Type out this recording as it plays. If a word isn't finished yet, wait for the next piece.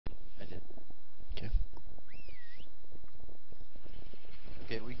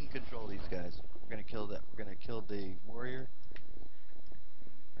gonna kill that. We're gonna kill the warrior.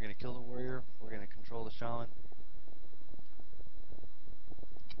 We're gonna kill the warrior. We're gonna control the shaman.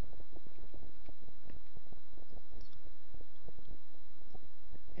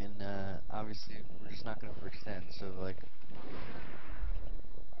 And obviously, we're just not gonna overextend. So like,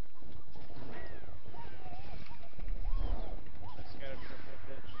 Let's get a triple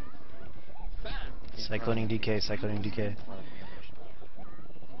pitch. Bam! Cycloning DK, cycloning DK. a lot of damage.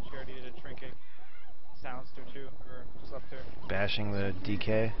 She already did a trinket. Silenced her too, or slept her. Bashing the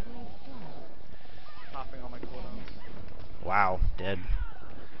DK. Popping all my cooldowns. Wow, dead.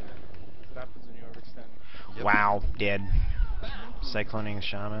 That's what happens when you overextend. Yep. Wow, dead. Cycloning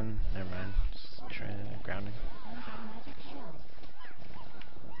shaman. Never mind. Just grounding.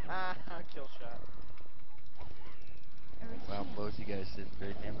 Ah, kill shot. Wow, both you guys did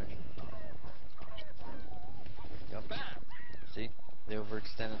great damage. Yep. See? They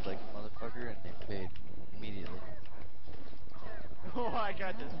overextended like a motherfucker and they paid immediately. Oh, I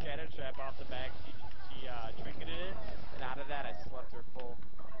got this cannon trap off the back. She trinketed it, and out of that I slept her full.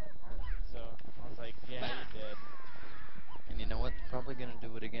 So I was like, yeah, you did. And you know what? Probably gonna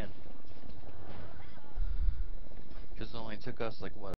do it again. Because it only took us like what?